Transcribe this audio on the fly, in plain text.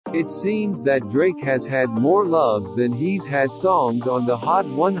It seems that Drake has had more love than he's had songs on the Hot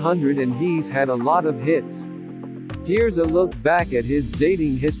 100, and he's had a lot of hits. Here's a look back at his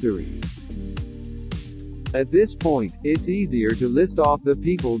dating history. At this point, it's easier to list off the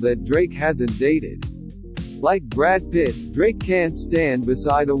people that Drake hasn't dated. Like Brad Pitt, Drake can't stand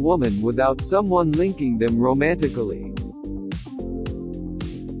beside a woman without someone linking them romantically.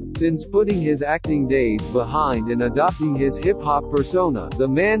 Since putting his acting days behind and adopting his hip-hop persona, the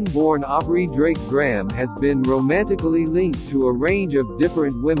man born Aubrey Drake Graham has been romantically linked to a range of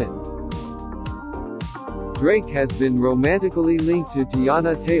different women. Drake has been romantically linked to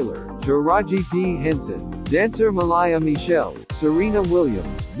Tiana Taylor, Taraji P. Henson, dancer Malaya Michelle, Serena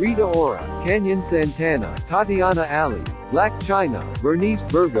Williams, Rita Ora, Kenyon Santana, Tatiana Ali, Blac Chyna, Bernice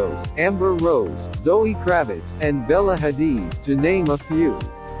Burgos, Amber Rose, Zoe Kravitz, and Bella Hadid, to name a few.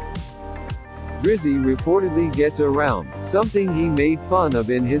 Drizzy reportedly gets around, something he made fun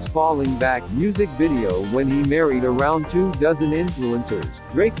of in his Falling Back music video when he married around 24 influencers.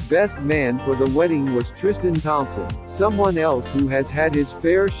 Drake's best man for the wedding was Tristan Thompson, someone else who has had his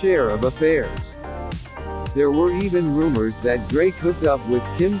fair share of affairs. There were even rumors that Drake hooked up with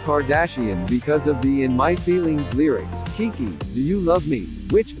Kim Kardashian because of the In My Feelings lyrics, "Kiki, do you love me?"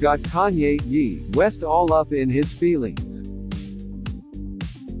 which got Kanye West all up in his feelings.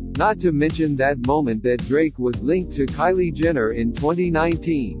 Not to mention that moment that Drake was linked to Kylie Jenner in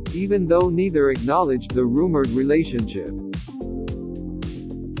 2019, even though neither acknowledged the rumored relationship.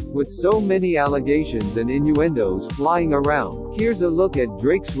 With so many allegations and innuendos flying around, here's a look at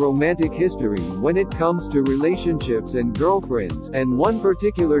Drake's romantic history when it comes to relationships and girlfriends, and one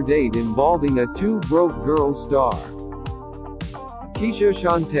particular date involving a Two Broke Girls star. Keshia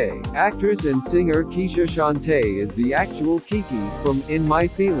Chanté. Actress and singer Keshia Chanté is the actual Kiki from In My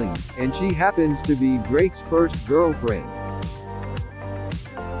Feelings, and she happens to be Drake's first girlfriend.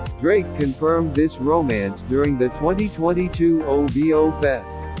 Drake confirmed this romance during the 2022 OVO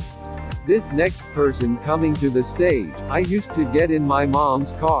Fest. "This next person coming to the stage, I used to get in my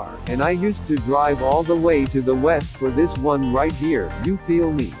mom's car, and I used to drive all the way to the west for this one right here, you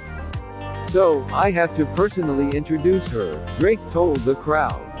feel me? So, I have to personally introduce her," Drake told the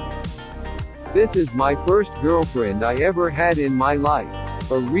crowd. "This is my first girlfriend I ever had in my life.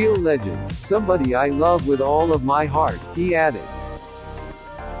 A real legend, somebody I love with all of my heart," he added.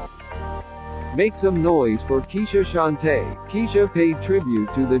 Make some noise for Keshia Chanté. Keshia paid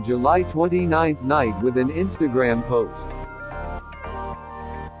tribute to the July 29th night with an Instagram post.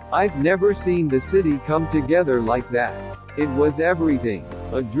 "I've never seen the city come together like that. It was everything.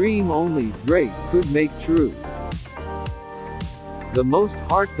 A dream only Drake could make true. The most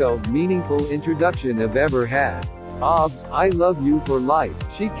heartfelt, meaningful introduction I've ever had. Obs, I love you for life,"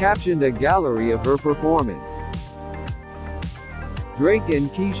 she captioned a gallery of her performance. Drake and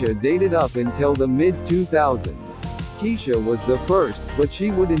Keshia dated up until the mid-2000s. Keshia was the first, but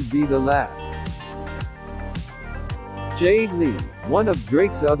she wouldn't be the last. Jade Lee. One of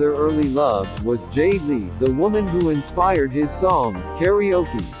Drake's other early loves was Jade Lee, the woman who inspired his song,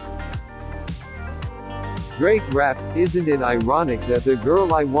 Karaoke. Drake rapped, "Isn't it ironic that the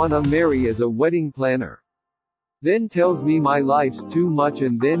girl I wanna marry is a wedding planner? Then tells me my life's too much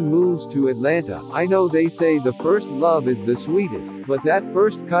and then moves to Atlanta. I know they say the first love is the sweetest, but that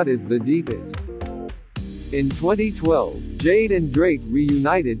first cut is the deepest." In 2012, Jade and Drake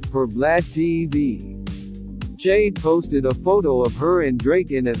reunited for Vlad TV. Jade posted a photo of her and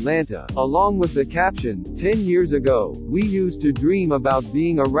Drake in Atlanta, along with the caption, "10 years ago, we used to dream about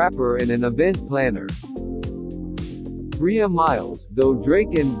being a rapper and an event planner." Bria Miles. Though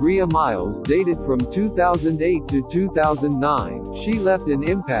Drake and Bria Miles dated from 2008 to 2009, she left an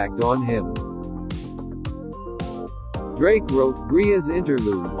impact on him. Drake wrote Bria's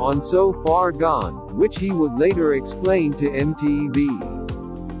interlude on So Far Gone, which he would later explain to MTV.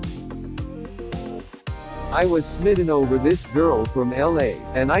 "I was smitten over this girl from LA,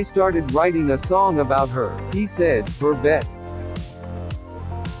 and I started writing a song about her," he said, for Bet.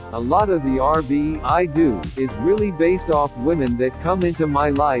 "A lot of the R&B I do is really based off women that come into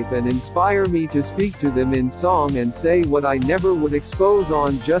my life and inspire me to speak to them in song and say what I never would expose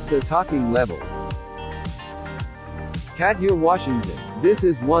on just a talking level." Katya Washington. This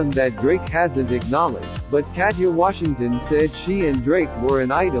is one that Drake hasn't acknowledged, but Katya Washington said she and Drake were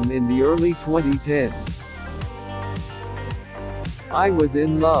an item in the early 2010s. "I was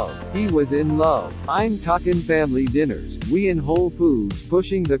in love. He was in love. I'm talking family dinners, we in Whole Foods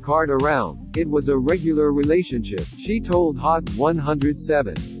pushing the cart around. It was a regular relationship," she told Hot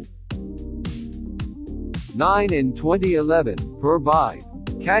 107. 9 in 2011, per Vibe.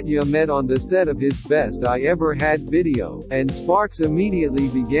 Keshia met on the set of his Best I Ever Had video, and sparks immediately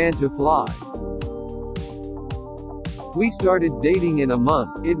began to fly. "We started dating in a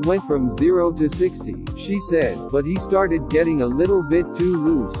month, it went from 0 to 60, she said, but he started getting a little bit too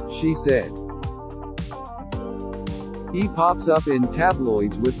loose," she said. He pops up in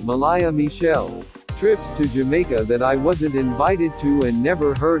tabloids with Malaya Michelle. "Trips to Jamaica that I wasn't invited to and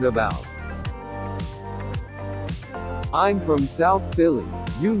never heard about. I'm from South Philly.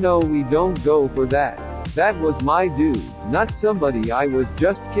 You know we don't go for that. That was my dude, not somebody I was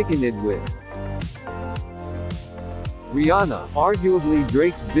just kicking it with." Rihanna, arguably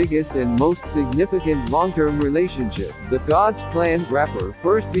Drake's biggest and most significant long-term relationship, the God's Plan rapper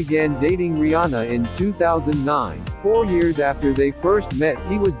first began dating Rihanna in 2009. 4 years after they first met,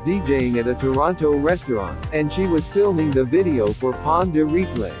 he was DJing at a Toronto restaurant, and she was filming the video for Pon de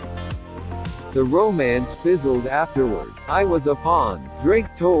Replay. The romance fizzled afterward. "I was a pawn,"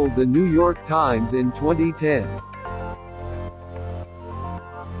 Drake told the New York Times in 2010.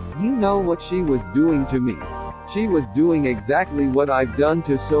 "You know what she was doing to me? She was doing exactly what I've done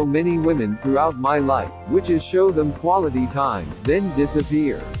to so many women throughout my life, which is show them quality time, then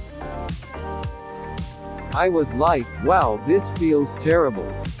disappear. I was like, wow, this feels terrible."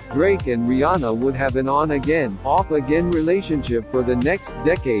 Drake and Rihanna would have an on-again, off-again relationship for the next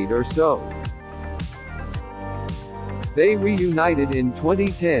decade or so. They reunited in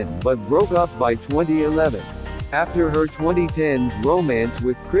 2010 but broke up by 2011. After her 2010s romance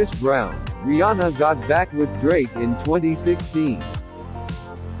with Chris Brown, Rihanna got back with Drake in 2016.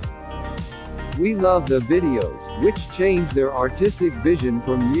 "We love the videos, which changed their artistic vision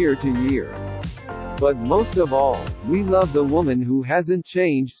from year to year. But most of all, we love the woman who hasn't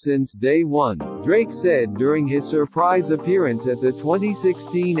changed since day one," Drake said during his surprise appearance at the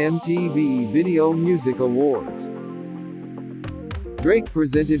 2016 MTV Video Music Awards. Drake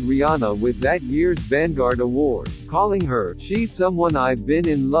presented Rihanna with that year's Vanguard Award, calling her, "She's someone I've been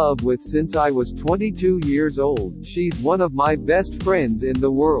in love with since I was 22 years old. She's one of my best friends in the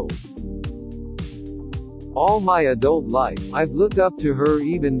world. All my adult life, I've looked up to her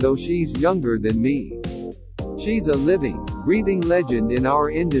even though she's younger than me. She's a living, breathing legend in our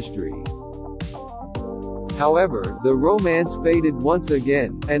industry." However, the romance faded once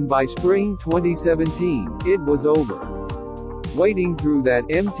again, and by spring 2017, it was over. Waiting through that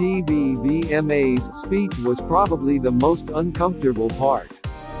MTV VMAs speech was probably the most uncomfortable part.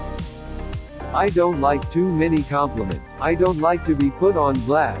 "I don't like too many compliments. I don't like to be put on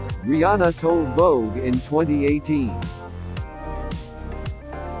blast," Rihanna told Vogue in 2018.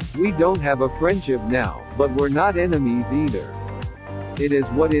 "We don't have a friendship now, but we're not enemies either. It is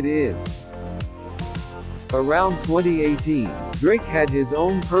what it is." Around 2018, Drake had his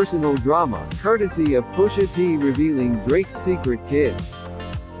own personal drama, courtesy of Pusha T revealing Drake's secret kid.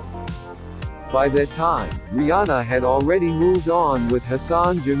 By that time, Rihanna had already moved on with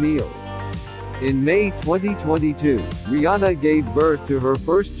Hassan Jameel. In May 2022, Rihanna gave birth to her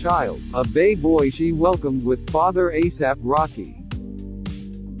first child, a baby boy she welcomed with father A$AP Rocky.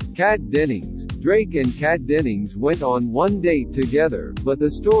 Kat Dennings. Drake and Kat Dennings went on one date together, but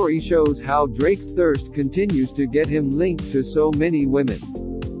the story shows how Drake's thirst continues to get him linked to so many women.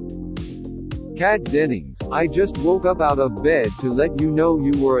 Kat Dennings, "I just woke up out of bed to let you know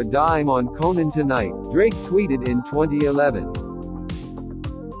you were a dime on Conan tonight," Drake tweeted in 2011.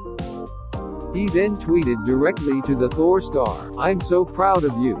 He then tweeted directly to the Thor star, "I'm so proud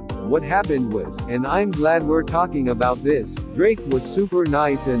of you. What happened was, and I'm glad we're talking about this. Drake was super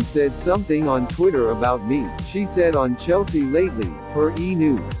nice and said something on Twitter about me," she said on Chelsea Lately, per E!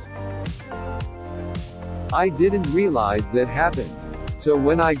 News. "I didn't realize that happened. So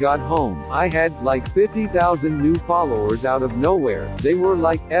when I got home, I had, like 50,000 new followers out of nowhere. They were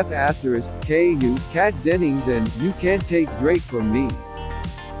like, F***KU, Kat Dennings and, you can't take Drake from me.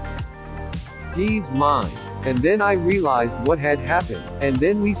 He's mine. And then I realized what had happened, and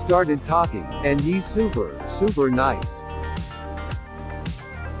then we started talking, and he's super, super nice.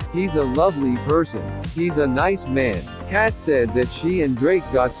 He's a lovely person. He's a nice man." Kat said that she and Drake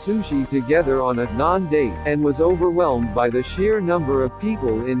got sushi together on a non-date, and was overwhelmed by the sheer number of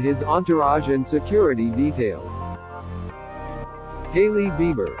people in his entourage and security detail. Hailey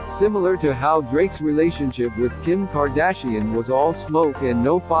Bieber. Similar to how Drake's relationship with Kim Kardashian was all smoke and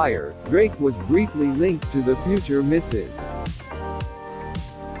no fire, Drake was briefly linked to the future Mrs.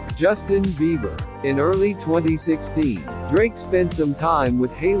 Justin Bieber. In early 2016, Drake spent some time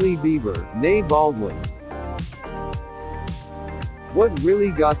with Hailey Bieber, née Baldwin. What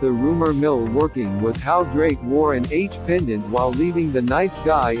really got the rumor mill working was how Drake wore an H pendant while leaving the nice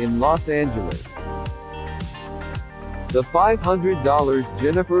guy in Los Angeles. The $500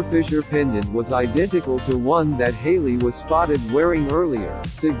 Jennifer Fisher pendant was identical to one that Hailey was spotted wearing earlier,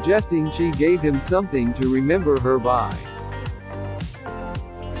 suggesting she gave him something to remember her by.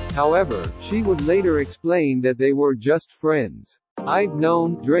 However, she would later explain that they were just friends. "I've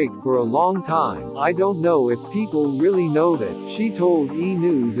known Drake for a long time. I don't know if people really know that," she told E!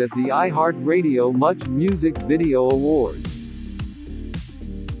 News at the iHeartRadio Much Music Video Awards.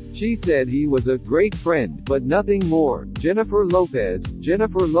 She said he was a great friend, but nothing more. Jennifer Lopez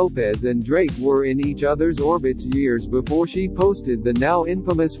and Drake were in each other's orbits years before she posted the now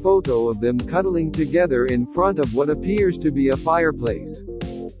infamous photo of them cuddling together in front of what appears to be a fireplace.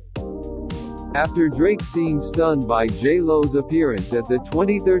 After Drake seemed stunned by J-Lo's appearance at the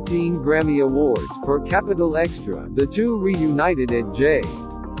 2013 Grammy Awards per Capitol Extra, the two reunited at J-Lo's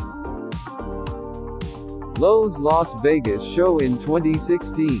Las Vegas show in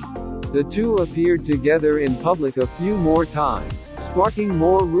 2016. The two appeared together in public a few more times, sparking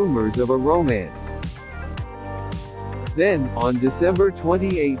more rumors of a romance. Then, on December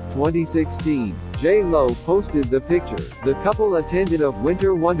 28, 2016, J-Lo posted the picture. The couple attended a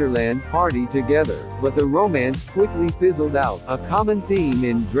Winter Wonderland party together, but the romance quickly fizzled out, a common theme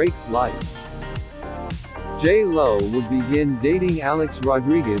in Drake's life. J-Lo would begin dating Alex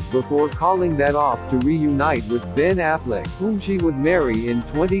Rodriguez before calling that off to reunite with Ben Affleck, whom she would marry in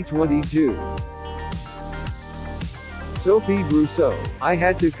 2022. Sophie Brousseau: "I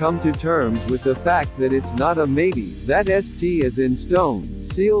had to come to terms with the fact that it's not a maybe, that ST is in stone,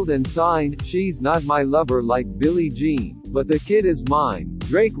 sealed and signed. She's not my lover like Billie Jean, but the kid is mine,"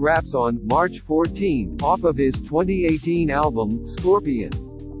 Drake raps on March 14, off of his 2018 album, Scorpion.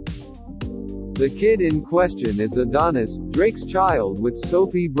 The kid in question is Adonis, Drake's child with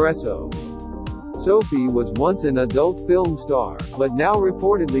Sophie Brousseau. Sophie was once an adult film star, but now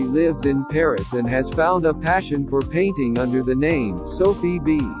reportedly lives in Paris and has found a passion for painting under the name Sophie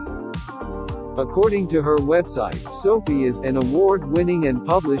B. According to her website, Sophie is an award-winning and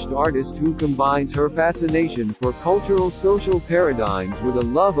published artist who combines her fascination for cultural social paradigms with a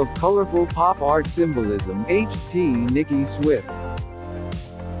love of colorful pop art symbolism. Ht. Nicki Swift.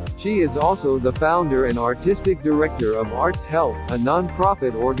 She is also the founder and artistic director of Arts Help, a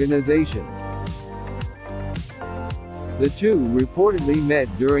non-profit organization. The two reportedly met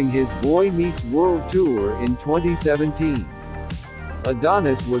during his Boy Meets World tour in 2017.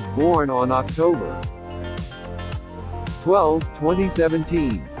 Adonis was born on October 12,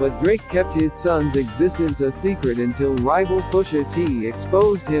 2017, but Drake kept his son's existence a secret until rival Pusha T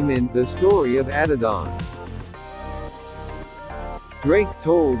exposed him in The Story of Adidon. Drake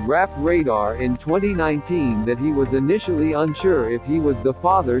told Rap Radar in 2019 that he was initially unsure if he was the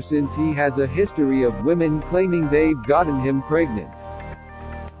father since he has a history of women claiming they've gotten him pregnant.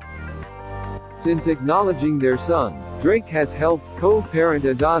 Since acknowledging their son, Drake has helped co-parent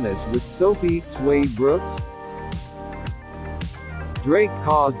Adonis with Sophie Suede Brooks. Drake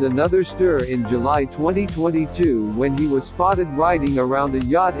caused another stir in July 2022 when he was spotted riding around a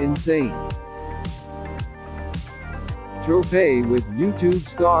yacht in St. Tropez with YouTube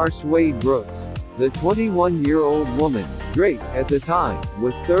star Suede Brooks. The 21-year-old woman, Drake, at the time,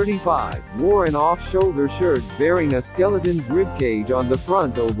 was 35, wore an off-shoulder shirt bearing a skeleton's ribcage on the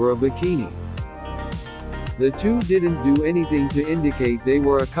front over a bikini. The two didn't do anything to indicate they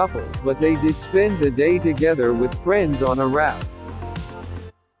were a couple, but they did spend the day together with friends on a raft.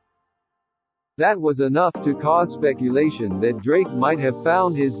 That was enough to cause speculation that Drake might have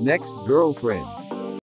found his next girlfriend.